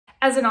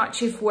As a night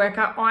shift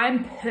worker,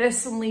 I'm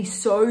personally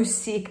so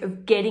sick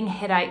of getting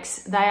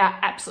headaches. They are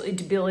absolutely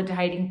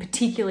debilitating,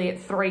 particularly at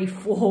 3,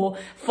 4,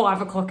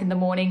 5 o'clock in the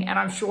morning, and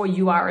I'm sure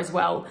you are as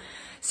well.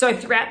 So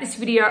throughout this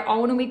video, I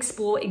want to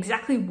explore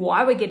exactly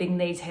why we're getting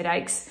these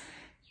headaches,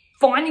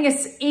 finding an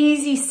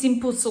easy,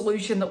 simple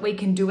solution that we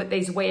can do at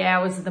these wee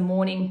hours of the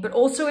morning, but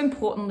also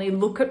importantly,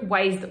 look at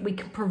ways that we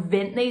can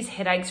prevent these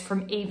headaches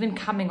from even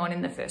coming on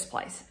in the first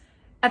place.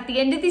 At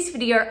the end of this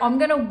video, I'm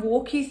going to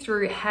walk you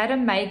through how to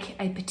make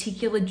a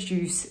particular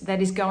juice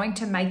that is going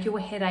to make your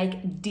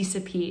headache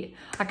disappear.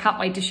 I can't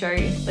wait to show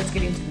you. Let's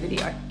get into the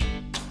video.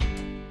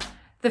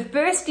 The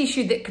first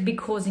issue that could be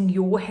causing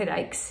your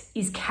headaches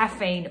is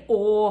caffeine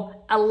or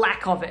a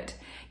lack of it.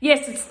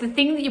 Yes, it's the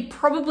thing that you're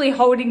probably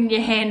holding in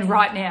your hand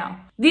right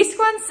now. This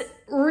one's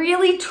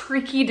really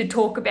tricky to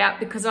talk about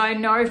because I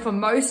know for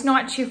most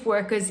night shift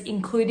workers,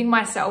 including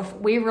myself,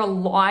 we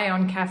rely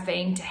on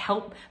caffeine to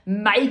help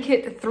make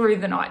it through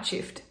the night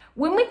shift.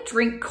 When we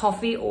drink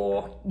coffee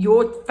or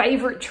your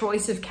favorite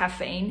choice of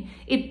caffeine,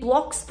 it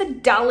blocks the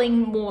dulling,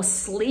 more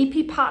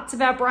sleepy parts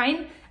of our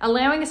brain,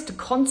 allowing us to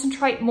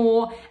concentrate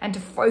more and to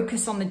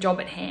focus on the job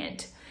at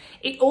hand.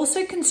 It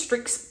also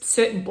constricts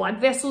certain blood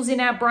vessels in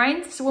our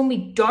brain. So when we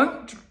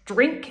don't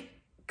drink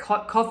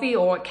coffee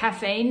or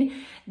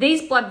caffeine,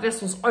 these blood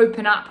vessels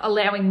open up,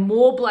 allowing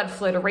more blood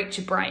flow to reach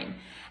your brain.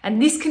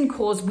 And this can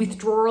cause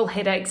withdrawal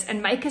headaches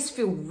and make us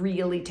feel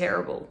really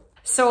terrible.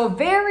 So a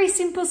very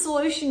simple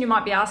solution you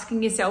might be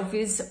asking yourself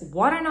is,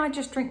 why don't I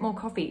just drink more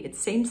coffee? It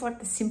seems like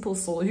the simple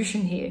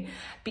solution here.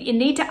 But you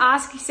need to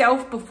ask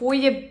yourself before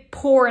you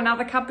pour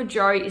another cup of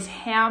joe is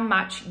how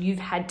much you've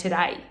had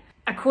today.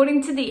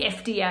 According to the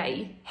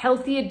FDA,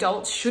 healthy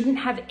adults shouldn't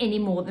have any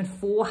more than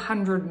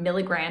 400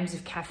 milligrams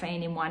of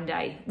caffeine in one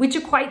day, which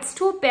equates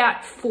to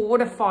about 4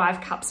 to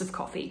 5 cups of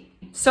coffee.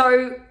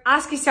 So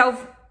ask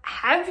yourself,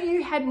 have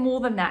you had more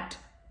than that?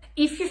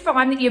 If you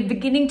find that you're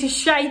beginning to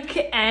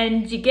shake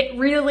and you get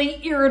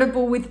really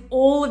irritable with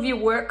all of your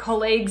work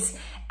colleagues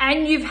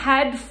and you've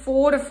had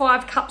 4 to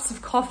 5 cups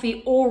of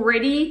coffee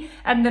already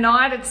and the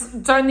night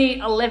it's only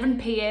 11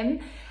 p.m,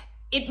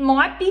 it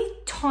might be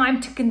time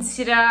to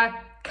consider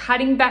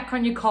cutting back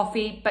on your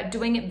coffee, but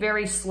doing it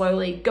very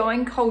slowly.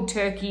 Going cold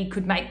turkey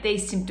could make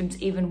these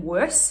symptoms even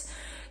worse.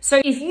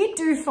 So if you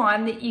do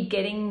find that you're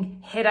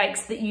getting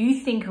headaches that you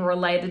think are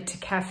related to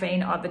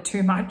caffeine, either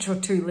too much or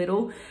too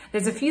little,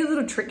 there's a few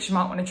little tricks you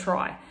might want to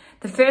try.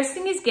 The first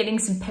thing is getting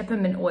some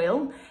peppermint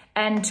oil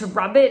and to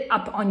rub it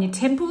up on your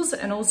temples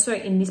and also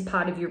in this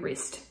part of your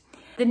wrist.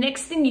 The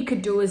next thing you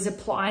could do is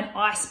apply an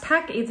ice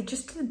pack, either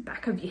just to the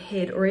back of your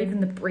head or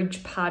even the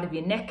bridge part of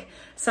your neck.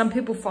 Some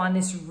people find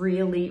this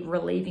really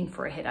relieving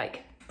for a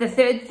headache. The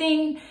third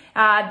thing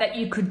that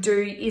you could do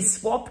is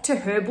swap to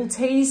herbal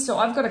teas. So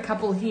I've got a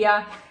couple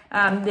here.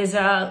 There's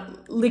a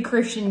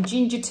licorice and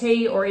ginger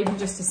tea or even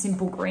just a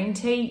simple green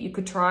tea you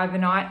could try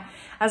overnight.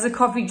 As a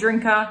coffee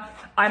drinker,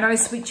 I know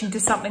switching to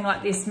something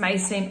like this may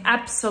seem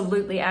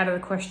absolutely out of the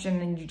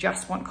question and you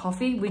just want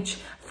coffee, which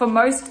for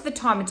most of the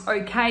time it's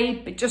okay,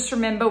 but just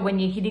remember when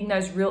you're hitting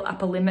those real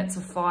upper limits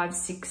of 5,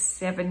 6,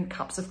 7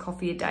 cups of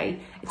coffee a day,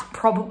 it's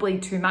probably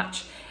too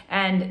much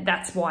and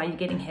that's why you're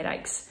getting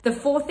headaches. The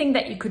fourth thing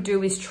that you could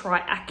do is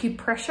try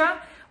acupressure,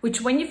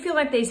 which when you feel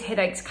like these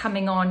headaches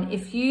coming on,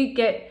 if you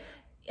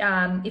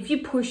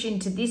push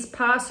into this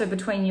part, so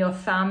between your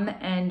thumb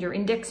and your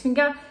index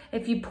finger,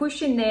 if you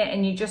push in there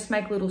and you just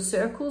make little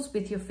circles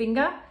with your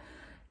finger,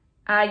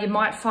 you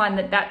might find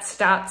that that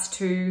starts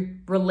to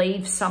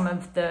relieve some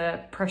of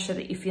the pressure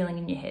that you're feeling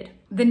in your head.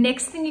 The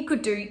next thing you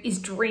could do is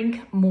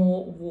drink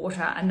more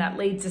water, and that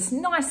leads us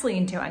nicely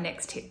into our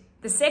next tip.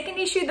 The second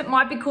issue that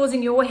might be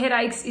causing your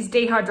headaches is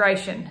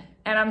dehydration.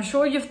 And I'm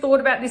sure you've thought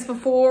about this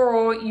before,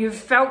 or you've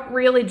felt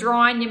really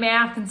dry in your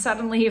mouth and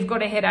suddenly you've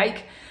got a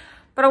headache.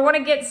 But I want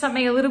to get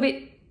something a little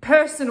bit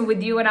personal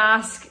with you and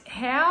ask,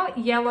 how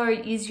yellow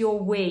is your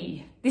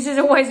wee? This is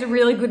always a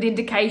really good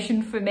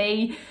indication for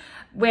me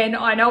when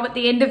I know at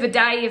the end of the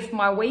day, if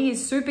my wee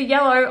is super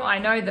yellow, I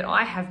know that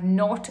I have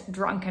not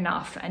drunk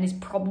enough and is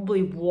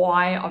probably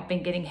why I've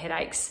been getting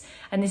headaches.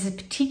 And this is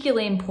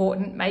particularly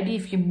important, maybe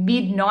if you're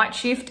mid-night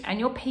shift and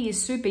your pee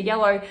is super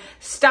yellow,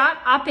 start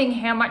upping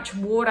how much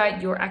water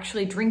you're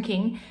actually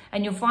drinking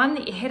and you'll find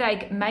that your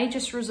headache may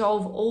just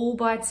resolve all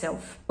by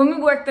itself. When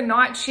we work the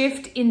night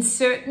shift in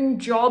certain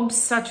jobs,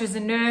 such as a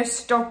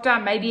nurse, doctor,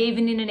 maybe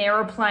even in an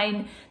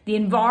aeroplane, the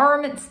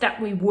environments that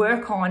we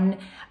work on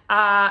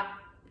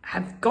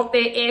have got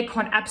their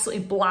aircon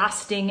absolutely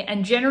blasting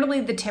and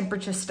generally the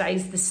temperature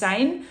stays the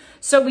same.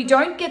 So we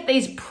don't get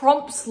these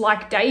prompts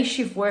like day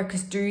shift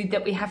workers do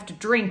that we have to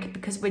drink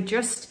because we're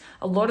just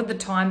a lot of the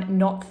time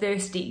not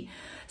thirsty.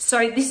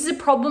 So this is a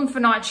problem for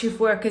night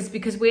shift workers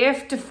because we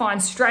have to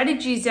find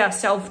strategies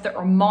ourselves that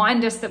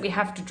remind us that we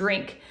have to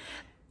drink.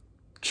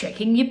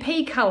 Checking your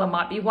pee color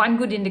might be one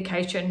good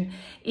indication.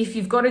 If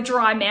you've got a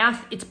dry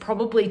mouth, it's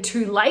probably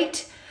too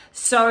late.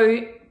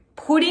 So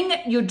putting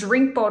your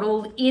drink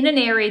bottle in an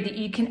area that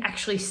you can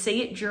actually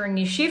see it during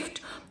your shift,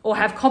 or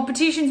have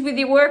competitions with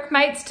your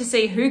workmates to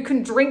see who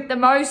can drink the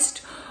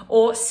most,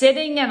 or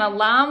setting an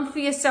alarm for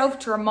yourself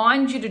to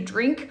remind you to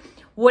drink.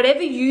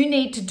 Whatever you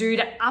need to do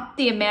to up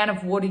the amount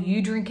of water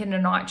you drink in a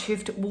night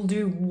shift will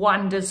do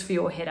wonders for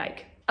your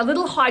headache. A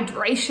little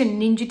hydration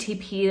ninja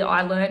tip here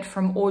I learnt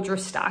from Audra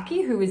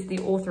Starkey, who is the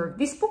author of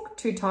this book,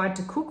 Too Tired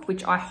to Cook,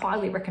 which I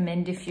highly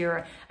recommend if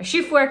you're a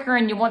shift worker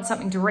and you want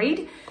something to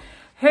read.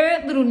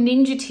 Her little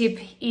ninja tip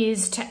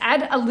is to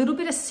add a little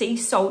bit of sea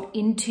salt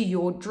into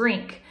your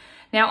drink.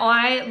 Now,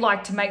 I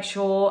like to make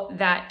sure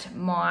that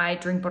my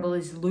drink bottle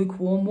is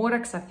lukewarm water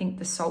because I think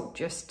the salt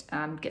just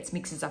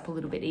mixes up a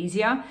little bit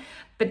easier.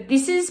 But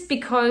this is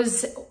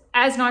because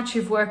as night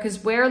shift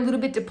workers, we're a little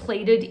bit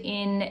depleted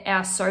in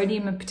our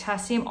sodium and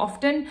potassium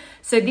often.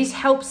 So this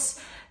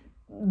helps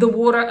the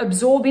water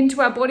absorb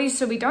into our bodies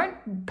so we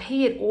don't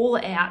pee it all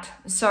out.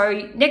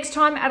 So next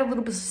time, add a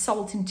little bit of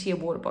salt into your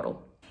water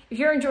bottle. If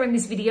you're enjoying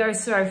this video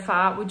so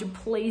far, would you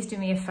please do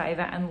me a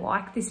favor and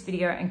like this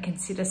video and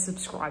consider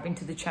subscribing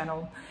to the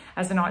channel.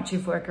 As a night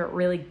shift worker, it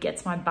really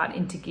gets my butt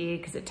into gear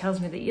because it tells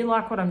me that you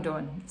like what I'm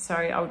doing. So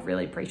I would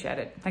really appreciate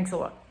it. Thanks a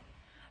lot.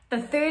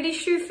 The third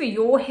issue for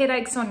your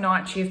headaches on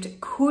night shift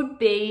could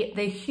be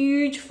the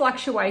huge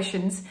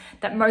fluctuations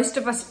that most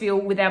of us feel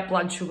with our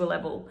blood sugar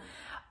level.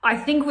 I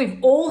think we've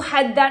all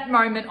had that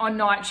moment on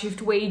night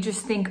shift where you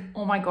just think,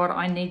 oh my God,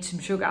 I need some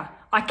sugar.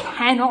 I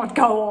cannot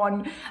go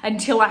on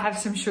until I have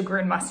some sugar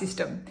in my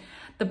system.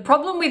 The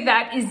problem with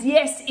that is,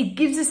 yes, it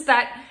gives us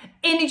that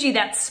energy,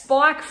 that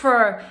spike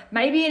for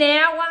maybe an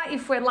hour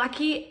if we're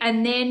lucky,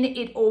 and then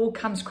it all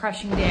comes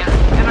crashing down.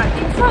 And I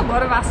think for a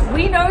lot of us,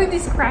 we know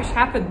this crash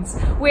happens.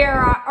 We're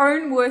our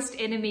own worst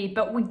enemy,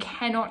 but we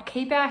cannot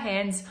keep our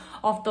hands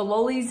off the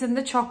lollies and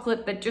the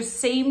chocolate that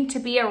just seem to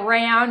be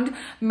around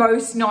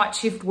most night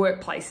shift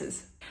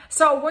workplaces.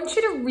 So I want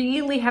you to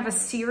really have a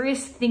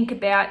serious think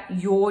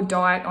about your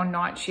diet on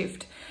night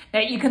shift.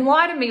 Now, you can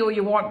lie to me all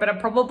you want, but it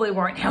probably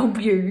won't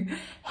help you.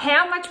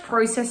 How much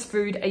processed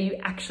food are you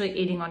actually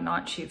eating on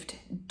night shift?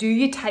 Do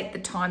you take the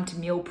time to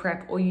meal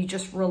prep, or are you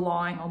just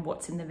relying on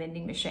what's in the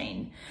vending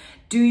machine?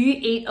 Do you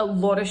eat a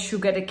lot of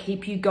sugar to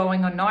keep you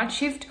going on night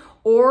shift,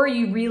 or are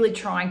you really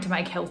trying to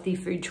make healthy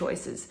food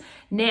choices?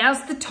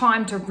 Now's the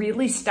time to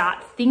really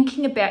start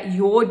thinking about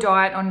your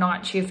diet on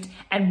night shift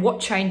and what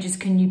changes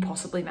can you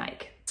possibly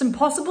make. Some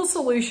possible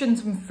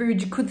solutions and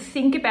food you could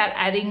think about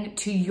adding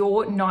to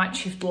your night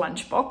shift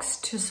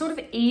lunchbox to sort of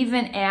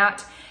even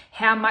out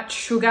how much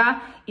sugar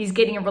is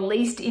getting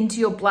released into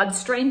your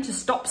bloodstream to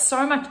stop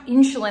so much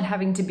insulin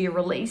having to be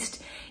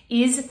released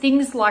is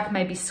things like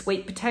maybe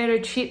sweet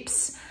potato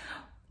chips,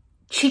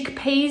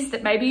 chickpeas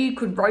that maybe you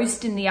could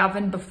roast in the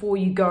oven before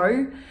you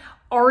go,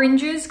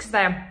 oranges because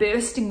they are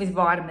bursting with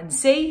vitamin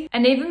C,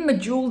 and even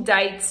medjool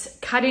dates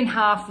cut in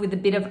half with a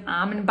bit of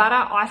almond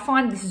butter. I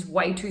find this is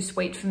way too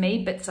sweet for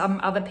me, but some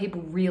other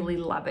people really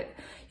love it.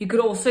 You could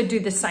also do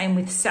the same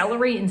with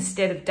celery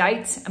instead of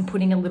dates and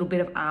putting a little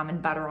bit of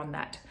almond butter on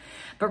that.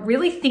 But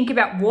really think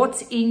about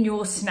what's in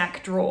your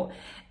snack drawer.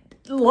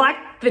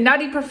 Like the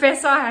Nutty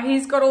Professor,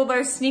 he's got all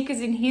those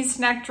Snickers in his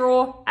snack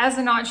drawer. As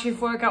a night shift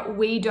worker,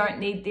 we don't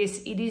need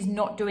this. It is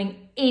not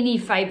doing any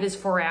favors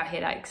for our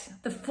headaches.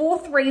 The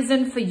fourth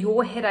reason for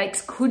your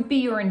headaches could be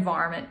your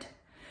environment.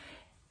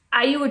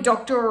 Are you a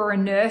doctor or a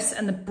nurse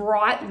and the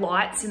bright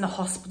lights in the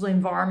hospital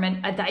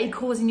environment, are they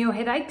causing your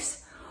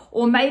headaches?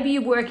 Or maybe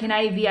you work in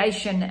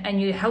aviation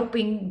and you're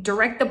helping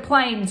direct the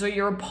planes, or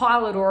you're a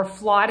pilot or a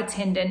flight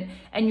attendant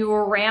and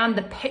you're around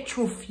the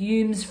petrol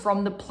fumes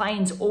from the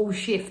planes all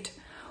shift.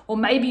 Or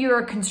maybe you're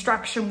a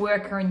construction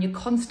worker and you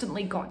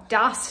constantly got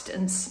dust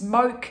and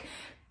smoke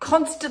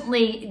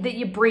constantly that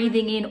you're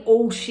breathing in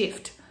all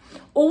shift.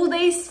 All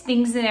these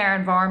things in our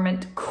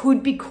environment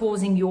could be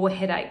causing your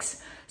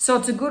headaches. So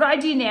it's a good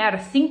idea now to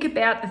think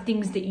about the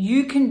things that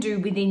you can do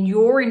within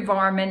your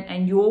environment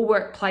and your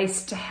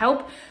workplace to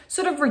help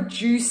sort of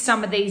reduce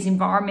some of these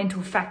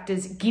environmental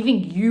factors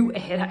giving you a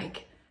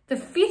headache. The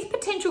fifth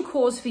potential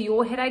cause for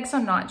your headaches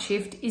on night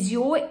shift is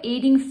you're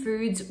eating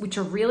foods which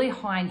are really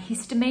high in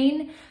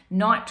histamine,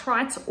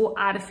 nitrites, or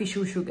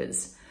artificial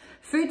sugars.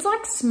 Foods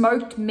like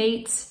smoked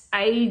meats,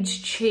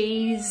 aged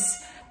cheese,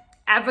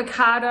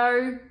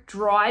 avocado,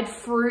 dried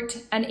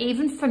fruit, and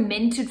even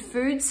fermented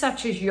foods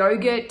such as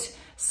yogurt,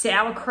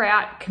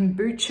 sauerkraut,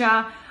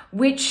 kombucha,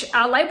 which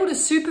are labeled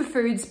as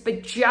superfoods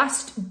but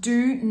just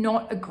do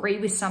not agree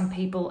with some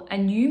people,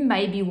 and you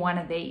may be one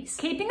of these.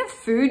 Keeping a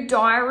food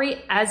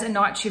diary as a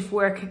night shift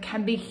worker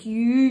can be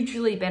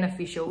hugely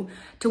beneficial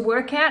to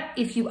work out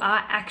if you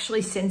are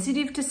actually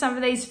sensitive to some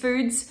of these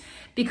foods,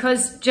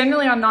 because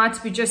generally on nights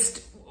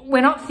we're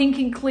not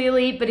thinking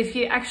clearly, but if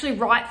you actually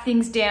write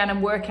things down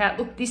and work out,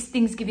 look, this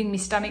thing's giving me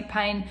stomach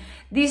pain,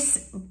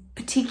 this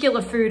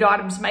particular food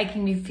item's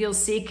making me feel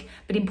sick,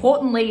 but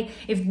importantly,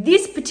 if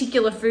this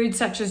particular food,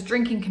 such as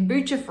drinking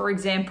kombucha, for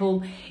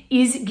example,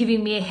 is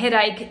giving me a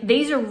headache,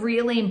 these are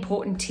really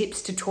important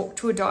tips to talk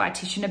to a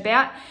dietitian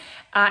about,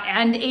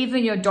 and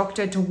even your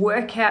doctor, to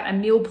work out a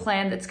meal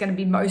plan that's going to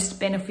be most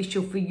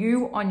beneficial for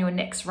you on your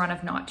next run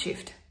of night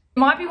shift.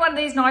 Might be one of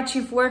these night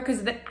shift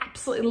workers that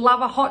absolutely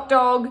love a hot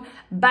dog,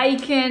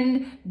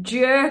 bacon,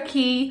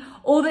 jerky,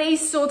 all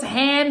these sorts of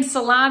ham,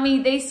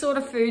 salami, these sort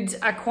of foods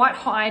are quite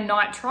high in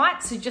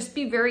nitrites. So just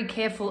be very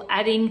careful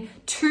adding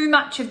too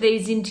much of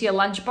these into your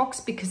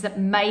lunchbox because that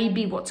may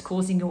be what's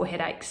causing your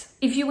headaches.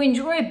 If you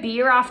enjoy a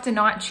beer after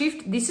night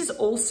shift, this is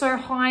also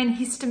high in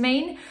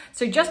histamine.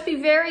 So just be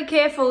very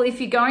careful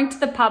if you're going to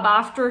the pub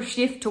after a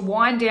shift to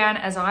wind down,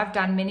 as I've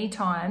done many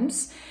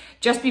times.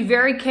 Just be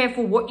very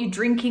careful what you're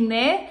drinking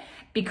there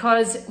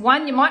because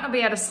one, you might not be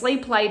able to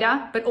sleep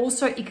later, but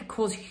also it could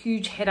cause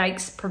huge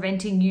headaches,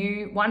 preventing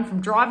you, one, from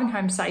driving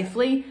home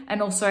safely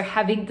and also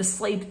having the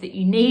sleep that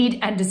you need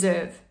and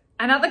deserve.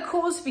 Another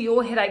cause for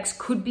your headaches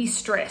could be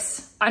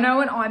stress. I know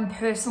when I'm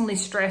personally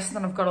stressed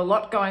and I've got a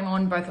lot going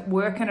on both at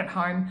work and at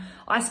home,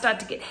 I start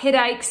to get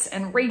headaches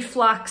and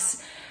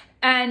reflux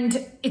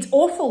and it's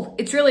awful.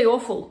 It's really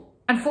awful.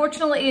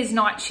 Unfortunately, as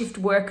night shift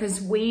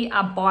workers, we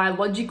are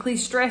biologically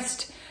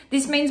stressed.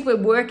 This means we're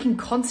working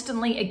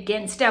constantly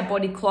against our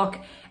body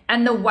clock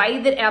and the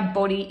way that our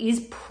body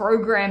is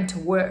programmed to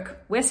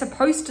work. We're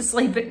supposed to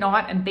sleep at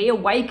night and be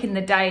awake in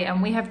the day,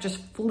 and we have just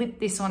flipped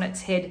this on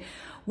its head,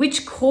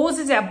 which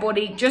causes our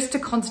body just to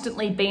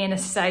constantly be in a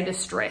state of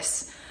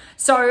stress.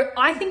 So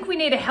I think we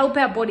need to help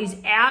our bodies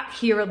out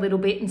here a little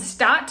bit and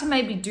start to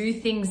maybe do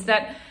things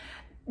that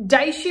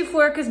day shift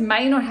workers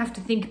may not have to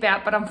think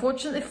about, but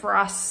unfortunately for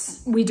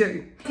us, we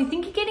do. If you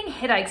think you're getting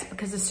headaches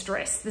because of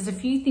stress, there's a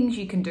few things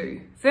you can do.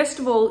 First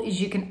of all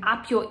is you can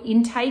up your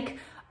intake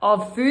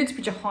of foods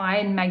which are high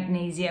in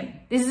magnesium.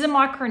 This is a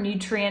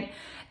micronutrient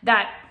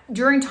that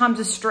during times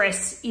of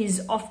stress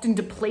is often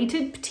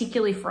depleted,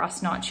 particularly for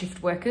us night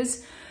shift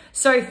workers.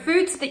 So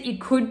foods that you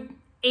could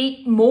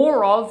eat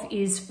more of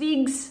is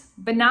figs,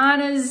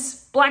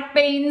 bananas, black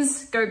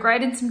beans, go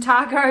great in some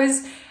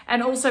tacos,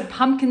 and also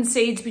pumpkin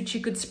seeds, which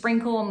you could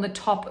sprinkle on the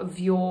top of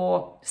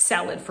your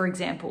salad, for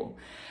example.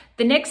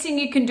 The next thing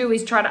you can do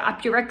is try to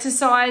up your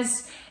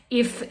exercise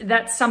if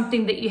that's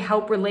something that you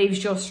help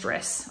relieves your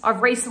stress.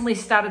 I've recently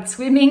started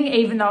swimming,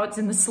 even though it's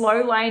in the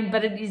slow lane,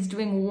 but it is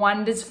doing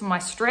wonders for my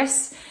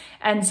stress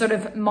and sort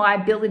of my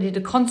ability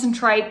to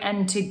concentrate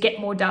and to get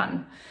more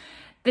done.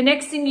 The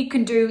next thing you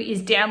can do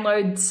is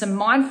download some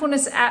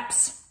mindfulness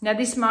apps. Now,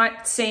 this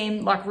might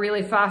seem like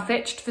really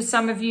far-fetched for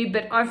some of you,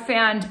 but I've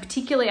found,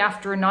 particularly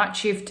after a night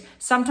shift,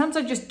 sometimes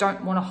I just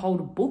don't want to hold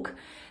a book.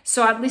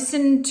 So I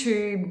listen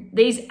to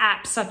these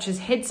apps such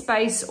as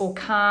Headspace or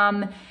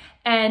Calm,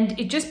 and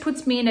it just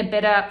puts me in a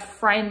better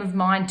frame of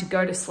mind to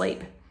go to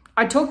sleep.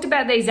 I talked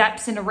about these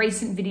apps in a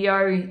recent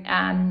video,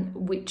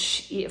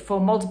 which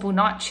for multiple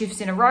night shifts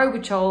in a row,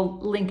 which I'll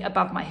link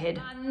above my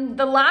head.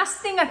 The last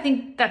thing I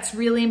think that's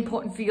really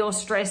important for your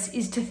stress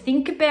is to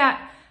think about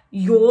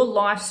your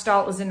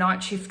lifestyle as a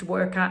night shift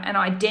worker and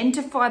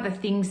identify the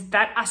things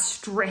that are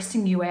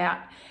stressing you out.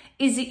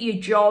 Is it your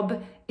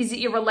job? Is it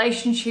your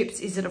relationships?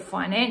 Is it a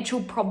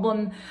financial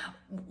problem?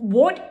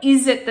 What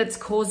is it that's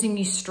causing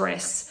you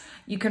stress?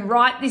 You can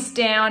write this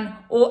down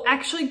or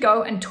actually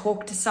go and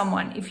talk to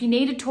someone. If you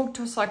need to talk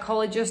to a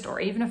psychologist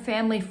or even a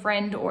family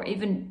friend or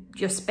even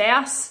your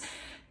spouse,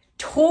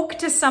 talk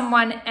to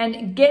someone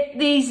and get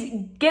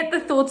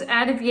the thoughts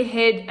out of your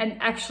head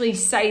and actually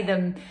say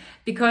them,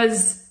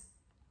 because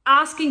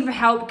asking for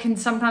help can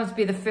sometimes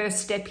be the first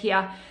step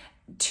here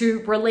to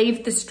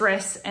relieve the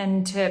stress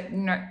and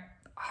to,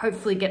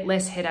 hopefully get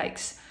less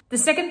headaches. The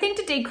second thing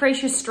to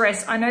decrease your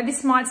stress, I know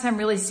this might sound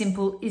really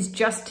simple, is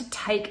just to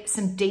take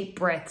some deep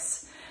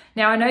breaths.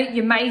 Now, I know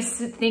you may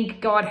think,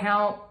 God,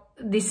 how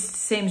this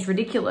seems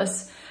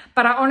ridiculous,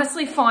 but I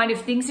honestly find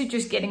if things are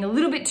just getting a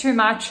little bit too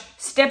much,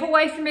 step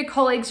away from your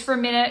colleagues for a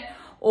minute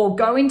or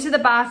go into the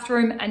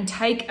bathroom and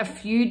take a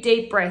few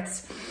deep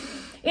breaths.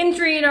 In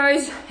through your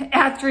nose,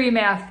 out through your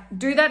mouth.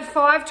 Do that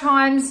 5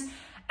 times.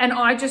 And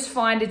I just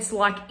find it's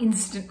like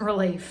instant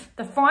relief.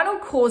 The final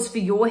cause for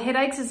your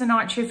headaches as a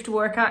night shift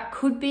worker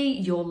could be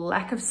your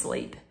lack of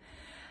sleep.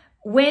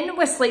 When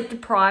we're sleep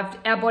deprived,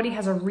 our body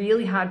has a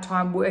really hard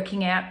time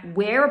working out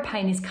where a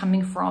pain is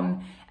coming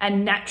from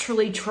and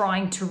naturally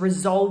trying to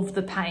resolve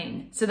the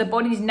pain. So the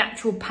body's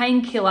natural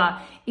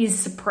painkiller is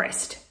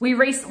suppressed. We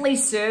recently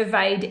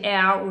surveyed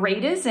our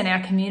readers and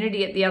our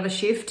community at the other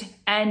shift,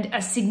 and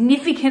a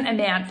significant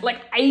amount,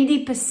 like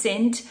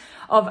 80%,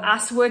 of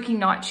us working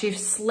night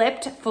shifts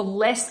slept for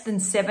less than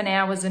 7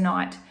 hours a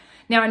night.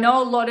 Now, I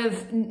know a lot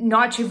of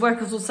night shift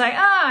workers will say,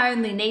 I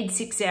only need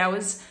 6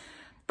 hours,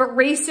 but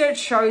research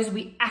shows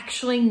we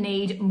actually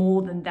need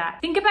more than that.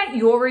 Think about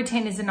your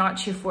routine as a night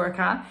shift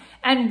worker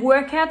and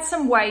work out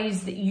some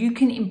ways that you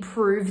can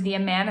improve the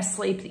amount of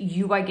sleep that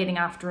you are getting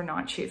after a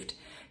night shift.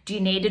 Do you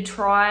need to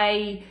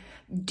try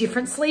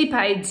different sleep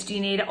aids? Do you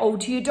need to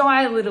alter your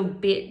diet a little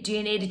bit? Do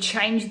you need to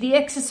change the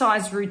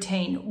exercise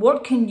routine?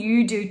 What can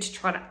you do to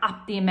try to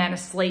up the amount of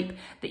sleep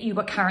that you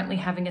are currently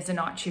having as a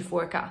night shift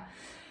worker?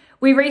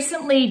 We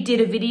recently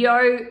did a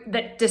video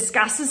that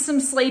discusses some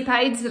sleep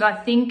aids that I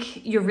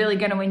think you're really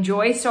going to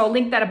enjoy. So I'll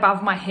link that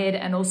above my head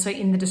and also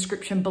in the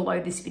description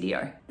below this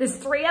video. There's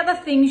 3 other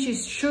things you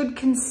should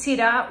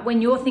consider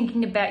when you're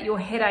thinking about your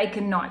headache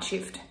and night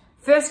shift.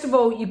 First of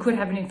all, you could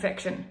have an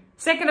infection.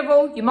 Second of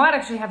all, you might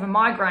actually have a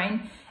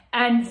migraine.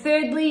 And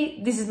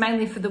thirdly, this is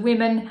mainly for the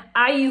women,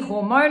 are you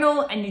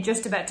hormonal and you're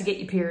just about to get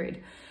your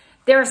period?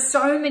 There are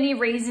so many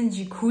reasons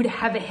you could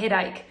have a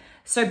headache.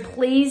 So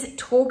please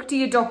talk to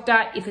your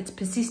doctor. If it's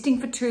persisting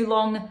for too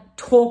long,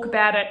 talk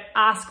about it,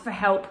 ask for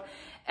help,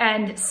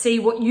 and see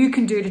what you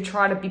can do to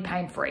try to be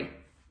pain-free.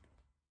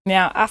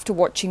 Now, after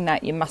watching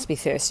that, you must be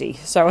thirsty.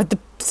 So at the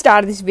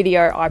start of this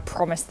video, I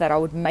promised that I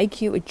would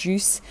make you a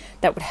juice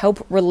that would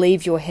help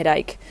relieve your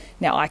headache.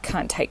 Now, I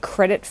can't take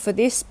credit for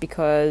this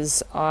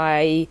because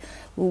I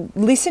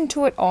listened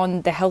to it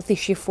on the Healthy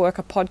Shift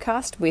Worker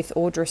podcast with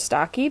Audra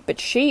Starkey, but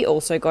she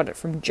also got it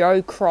from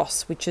Joe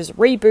Cross, which is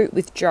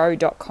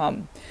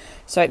rebootwithjoe.com.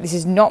 So this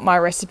is not my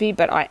recipe,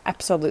 but I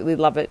absolutely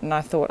love it and I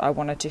thought I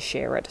wanted to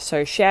share it.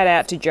 So shout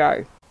out to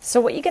Joe. So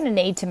what you're going to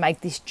need to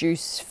make this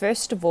juice,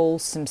 first of all,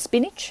 some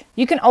spinach.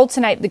 You can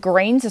alternate the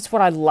greens. That's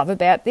what I love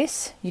about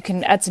this. You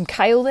can add some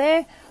kale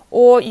there,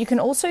 or you can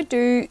also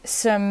do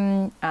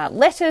some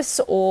lettuce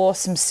or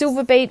some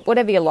silver beet,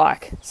 whatever you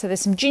like. So there's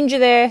some ginger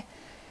there,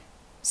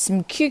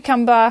 some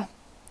cucumber,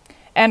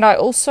 and I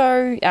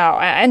also,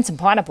 and some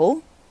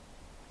pineapple.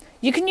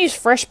 You can use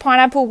fresh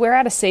pineapple. We're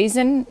out of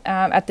season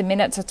at the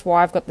minute, so that's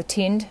why I've got the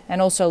tinned,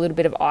 and also a little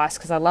bit of ice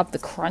because I love the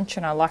crunch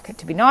and I like it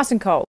to be nice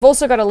and cold. I've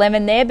also got a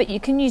lemon there, but you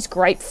can use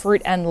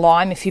grapefruit and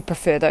lime if you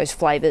prefer those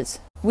flavours.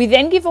 We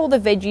then give all the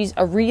veggies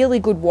a really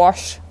good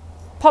wash,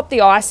 pop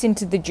the ice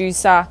into the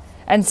juicer,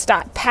 and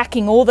start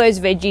packing all those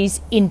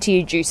veggies into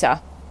your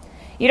juicer.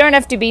 You don't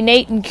have to be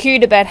neat and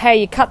cute about how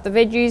you cut the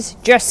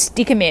veggies, just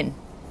stick them in.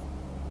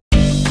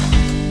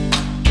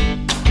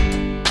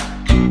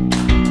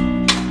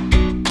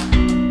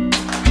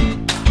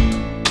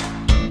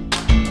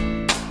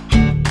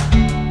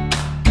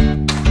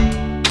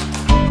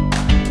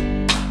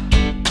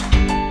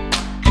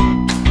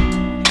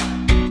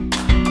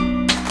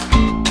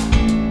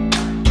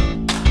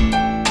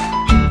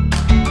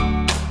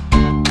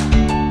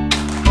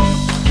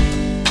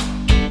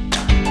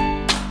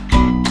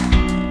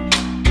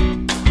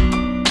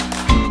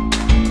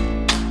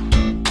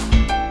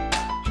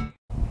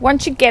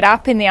 Once you get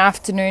up in the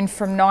afternoon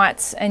from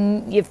nights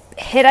and your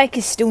headache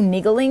is still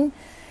niggling,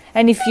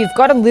 and if you've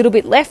got a little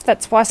bit left,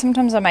 that's why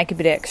sometimes I make a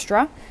bit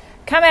extra,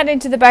 come out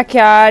into the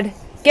backyard,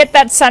 get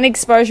that sun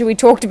exposure we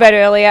talked about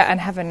earlier,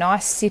 and have a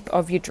nice sip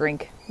of your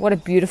drink. What a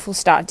beautiful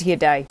start to your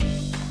day.